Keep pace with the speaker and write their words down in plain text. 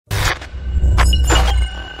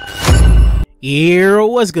Here,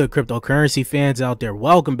 what's good, cryptocurrency fans out there?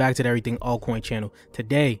 Welcome back to the Everything Altcoin channel.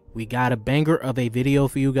 Today, we got a banger of a video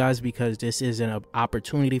for you guys because this is an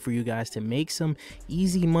opportunity for you guys to make some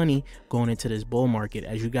easy money going into this bull market.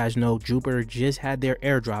 As you guys know, Jupiter just had their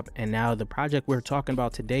airdrop, and now the project we're talking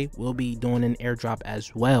about today will be doing an airdrop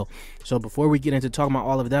as well. So before we get into talking about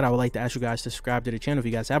all of that, I would like to ask you guys to subscribe to the channel if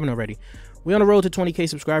you guys haven't already. We're on the road to 20K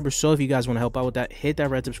subscribers, so if you guys want to help out with that, hit that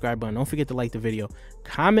red subscribe button. Don't forget to like the video.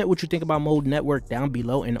 Comment what you think about Mode Network down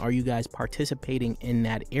below, and are you guys participating in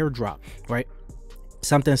that airdrop, right?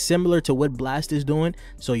 Something similar to what Blast is doing,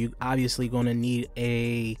 so you obviously going to need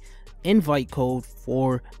a invite code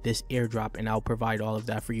for this airdrop, and I'll provide all of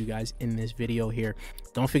that for you guys in this video here.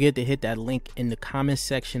 Don't forget to hit that link in the comment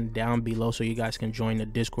section down below so you guys can join the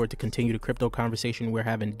Discord to continue the crypto conversation we're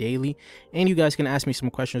having daily, and you guys can ask me some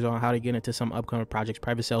questions on how to get into some upcoming projects,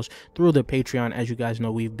 private sales through the Patreon. As you guys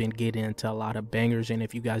know, we've been getting into a lot of bangers, and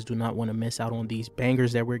if you guys do not want to miss out on these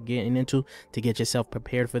bangers that we're getting into to get yourself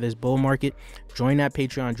prepared for this bull market, join that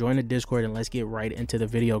Patreon, join the Discord, and let's get right into the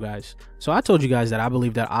video, guys. So I told you guys that I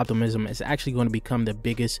believe that optimism is actually going to become the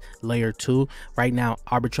biggest layer 2. Right now,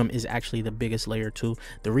 Arbitrum is actually the biggest layer 2.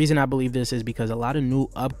 The reason I believe this is because a lot of new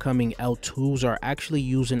upcoming L2s are actually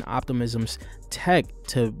using Optimism's tech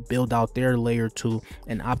to build out their layer 2,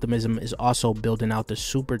 and Optimism is also building out the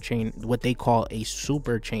super chain, what they call a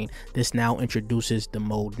super chain. This now introduces the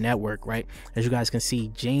Mode Network, right? As you guys can see,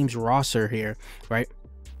 James Rosser here, right,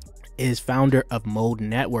 is founder of Mode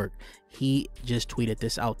Network. He just tweeted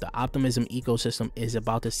this out. The Optimism ecosystem is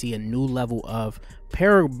about to see a new level of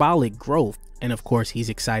parabolic growth, and of course he's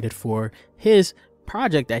excited for his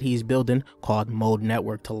project that he's building called Mode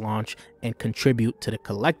Network to launch and contribute to the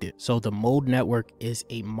collective. So the Mode Network is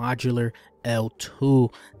a modular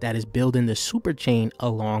L2 that is building the super chain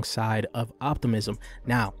alongside of Optimism.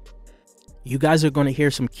 Now, you guys are going to hear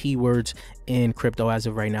some keywords in crypto as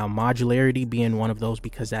of right now, modularity being one of those,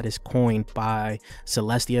 because that is coined by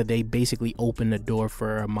Celestia. They basically open the door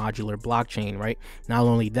for a modular blockchain, right? Not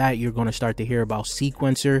only that, you're going to start to hear about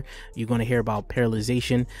sequencer, you're going to hear about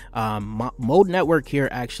parallelization. Mode Network here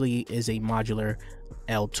actually is a modular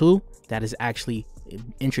L2 that is actually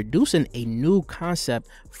introducing a new concept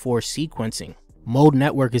for sequencing. Mode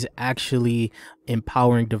Network is actually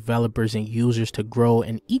empowering developers and users to grow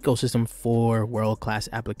an ecosystem for world-class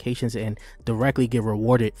applications and directly get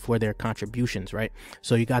rewarded for their contributions, right?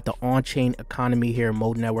 So you got the on-chain economy here.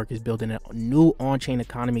 Mode Network is building a new on-chain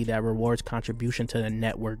economy that rewards contribution to the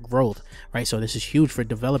network growth, right? So this is huge for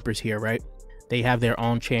developers here, right? They have their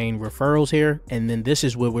on-chain referrals here, and then this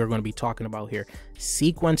is what we're going to be talking about here.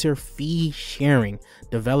 Sequencer fee sharing.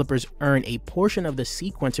 Developers earn a portion of the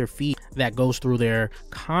sequencer fee that goes through their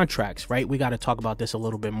contracts, right? We got to talk about this a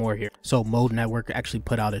little bit more here. So Mode Network actually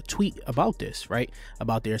put out a tweet about this, right?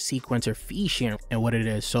 About their sequencer fee sharing and what it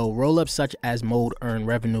is. So rollups such as Mode earn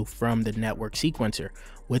revenue from the network sequencer.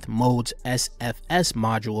 With Mode's SFS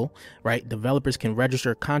module, right, developers can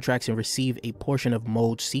register contracts and receive a portion of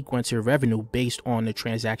Mode's sequencer revenue based on the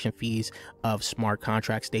transaction fees of smart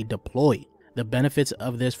contracts they deploy. The benefits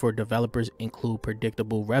of this for developers include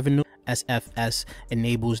predictable revenue. SFS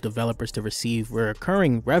enables developers to receive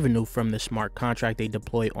recurring revenue from the smart contract they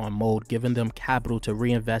deploy on Mode, giving them capital to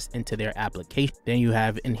reinvest into their application. Then you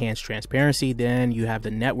have enhanced transparency. Then you have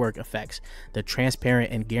the network effects. The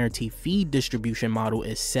transparent and guaranteed fee distribution model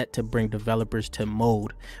is set to bring developers to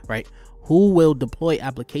Mode, right, who will deploy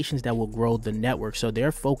applications that will grow the network. So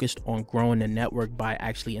they're focused on growing the network by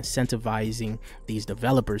actually incentivizing these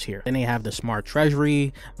developers here. Then they have the smart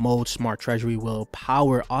treasury. Mode smart treasury will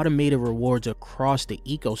power automated rewards across the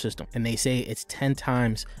ecosystem, and they say it's 10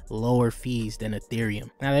 times lower fees than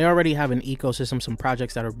Ethereum. Now they already have an ecosystem, some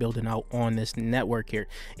projects that are building out on this network here.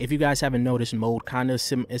 If you guys haven't noticed, Mode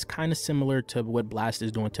is kind of similar to what Blast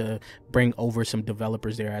is doing to bring over some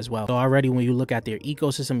developers there as well. So already when you look at their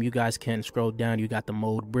ecosystem, you guys can scroll down. You got the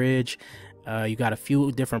Mode bridge. You got a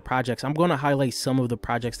few different projects. I'm going to highlight some of the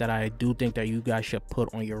projects that I do think that you guys should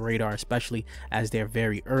put on your radar, especially as they're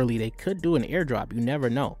very early. They could do an airdrop. You never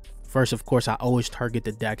know. First, of course, I always target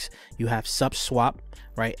the DEX. You have SubSwap,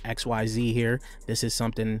 right? XYZ here. This is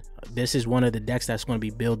one of the DEX that's going to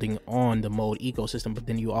be building on the Mode ecosystem. But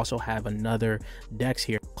then you also have another DEX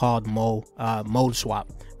here called Mode Swap,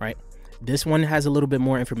 right? This one has a little bit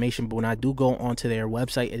more information, but when I do go onto their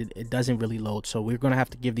website, it doesn't really load. So we're going to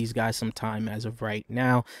have to give these guys some time as of right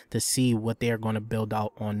now to see what they're going to build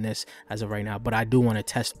out on this as of right now. But I do want to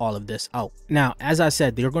test all of this out. Now, as I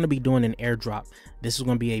said, they're going to be doing an airdrop. This is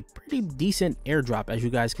going to be a pretty decent airdrop. As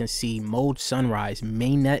you guys can see, Mode Sunrise,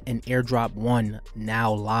 Mainnet, and Airdrop 1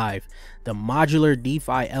 now live. The modular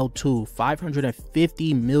DeFi L2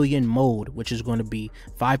 550 million mode, which is going to be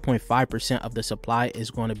 5.5% of the supply,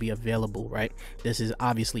 is going to be available, right? This is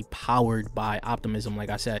obviously powered by Optimism,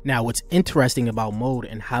 like I said. Now, what's interesting about mode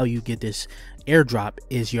and how you get this airdrop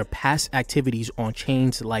is your past activities on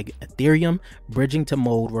chains like Ethereum, bridging to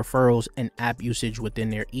mode, referrals, and app usage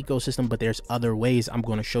within their ecosystem. But there's other ways I'm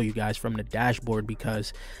going to show you guys from the dashboard,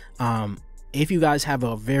 because if you guys have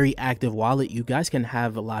a very active wallet, you guys can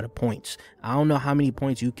have a lot of points. I don't know how many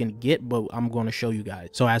points you can get, but I'm going to show you guys.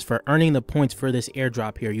 So as for earning the points for this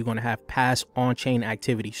airdrop here, you're going to have past on-chain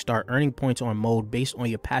activity. Start earning points on mode based on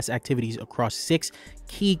your past activities across 6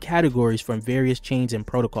 key categories from various chains and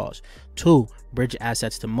protocols. 2, bridge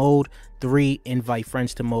assets to mode. 3, invite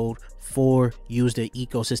friends to mode. 4, use the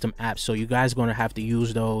ecosystem apps. So you guys are going to have to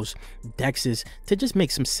use those dexes to just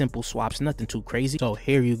make some simple swaps, nothing too crazy. So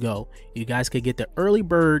here you go. You guys could get the early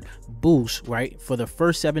bird boost, right? For the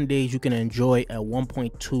first 7 days, you can enjoy a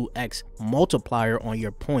 1.2x multiplier on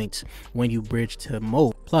your points when you bridge to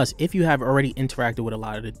mode. Plus, if you have already interacted with a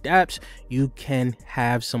lot of the dApps, you can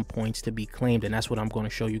have some points to be claimed, and that's what I'm going to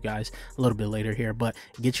show you guys a little bit later here. But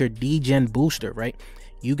get your degen booster, right?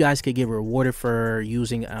 You guys could get rewarded for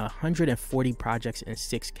using 140 projects in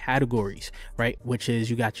 6 categories, right? Which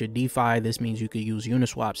is, you got your DeFi. This means you could use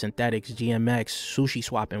Uniswap, Synthetics, GMX, Sushi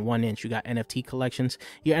Swap, and 1inch. You got NFT collections.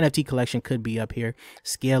 Your NFT collection could be up here.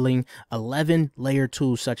 Scaling 11 layer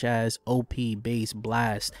 2 such as OP, Base,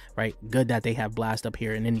 Blast, right? Good that they have Blast up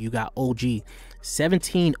here. And then you got OG.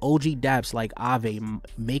 17 OG dApps like Aave,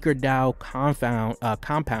 MakerDAO,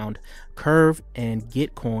 Compound, Curve, and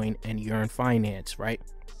Gitcoin, and Yearn Finance, right?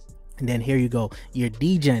 And then here you go, your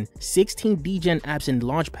degen, 16 degen apps and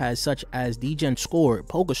launchpads such as Degen Score,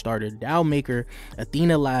 PokerStarter, DAO Maker,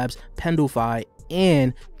 Athena Labs, Pendulfi,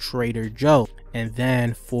 and Trader Joe. And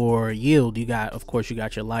then for yield, you got, of course, you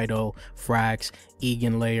got your Lido, Frax,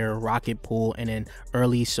 Egan Layer, Rocket Pool, and then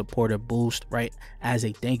early supporter boost, right? As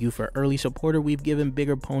a thank you for early supporter, we've given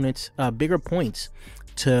bigger points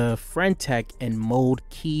to Friendtech and mode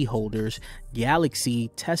key holders, galxe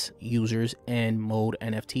test users, and mode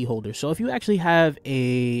NFT holders. So if you actually have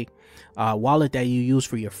a wallet that you use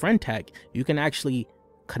for your Friendtech, you can actually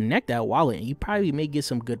connect that wallet and you probably may get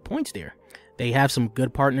some good points there. They have some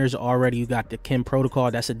good partners already. You got the Kim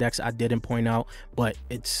protocol. That's a dex I didn't point out, but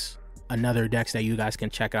it's another dex that you guys can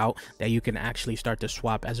check out that you can actually start to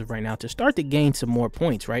swap as of right now to start to gain some more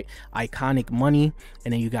points, right? Iconic Money,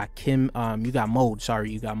 and then you got you got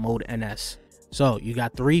mode NS. So you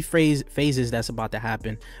got 3 phases that's about to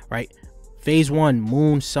happen, right? Phase 1,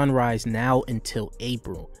 Moon Sunrise, now until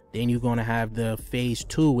April. Then you're going to have the phase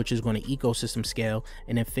 2, which is going to ecosystem scale.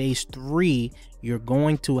 And then phase 3, you're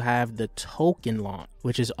going to have the token launch,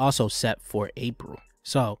 which is also set for April.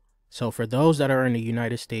 So for those that are in the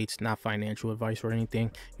United States, not financial advice or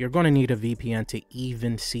anything, you're going to need a VPN to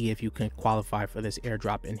even see if you can qualify for this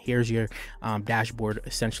airdrop. And here's your dashboard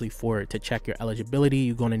essentially for it. To check your eligibility,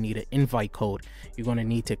 you're going to need an invite code. You're going to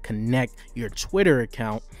need to connect your Twitter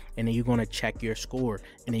account, and then you're going to check your score.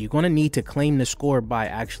 And then you're going to need to claim the score by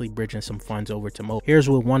actually bridging some funds over to Mo. Here's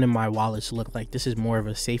what one of my wallets look like. This is more of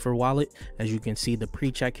a safer wallet. As you can see, the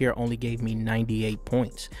pre-check here only gave me 98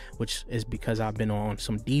 points, which is because I've been on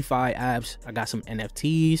some DeFi apps. I got some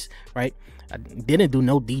NFTs, right? I didn't do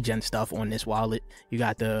no degen stuff on this wallet. You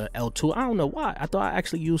got the L2. I don't know why. I thought I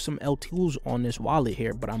actually used some L2s on this wallet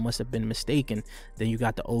here, but I must have been mistaken. Then you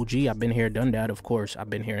got the OG. I've been here, done that. Of course, I've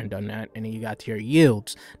been here and done that. And then you got your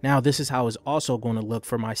yields. Now, this is how it's also going to look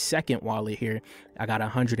for my second wallet here. I got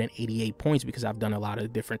 188 points because I've done a lot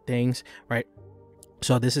of different things, right?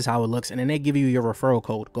 So this is how it looks. And then they give you your referral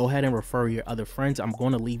code. Go ahead and refer your other friends. I'm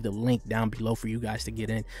going to leave the link down below for you guys to get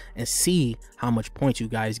in and see how much points you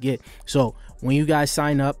guys get. So when you guys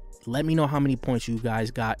sign up, let me know how many points you guys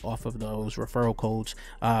got off of those referral codes,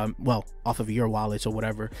 well, off of your wallets or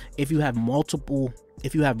whatever. If you have multiple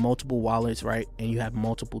wallets, right, and you have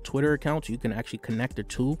multiple Twitter accounts, you can actually connect the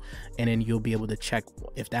two, and then you'll be able to check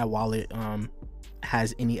if that wallet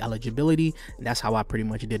has any eligibility. And that's how I pretty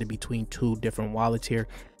much did it between 2 different wallets here.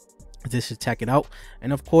 This is check it out.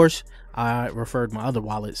 And of course, I referred my other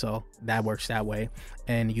wallet, so that works that way.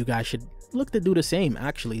 And you guys should look to do the same,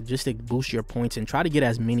 actually, just to boost your points and try to get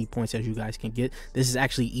as many points as you guys can get. This is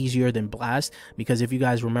actually easier than Blast, because if you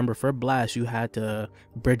guys remember, for Blast you had to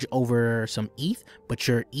bridge over some ETH, but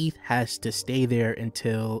your ETH has to stay there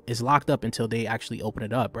until it's locked up until they actually open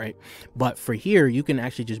it up, right? But for here, you can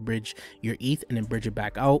actually just bridge your ETH and then bridge it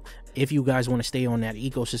back out. If you guys want to stay on that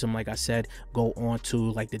ecosystem, like I said, go on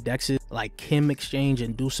to like the dexes like Kim Exchange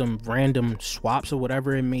and do some random swaps or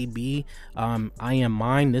whatever it may be. I am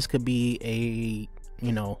mine. This could be a,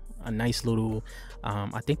 you know, a nice little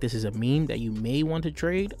I think this is a meme that you may want to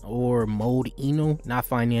trade, or mode Eno. Not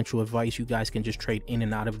financial advice. You guys can just trade in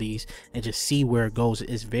and out of these and just see where it goes.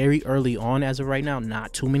 It's very early on as of right now.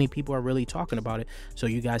 Not too many people are really talking about it, so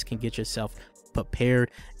you guys can get yourself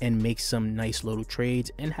prepared and make some nice little trades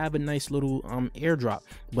and have a nice little airdrop.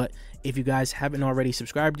 But if you guys haven't already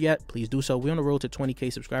subscribed yet, please do so. We're on the road to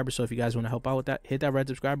 20k subscribers, so if you guys want to help out with that, hit that red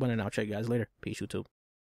subscribe button, and I'll check you guys later. Peace, YouTube.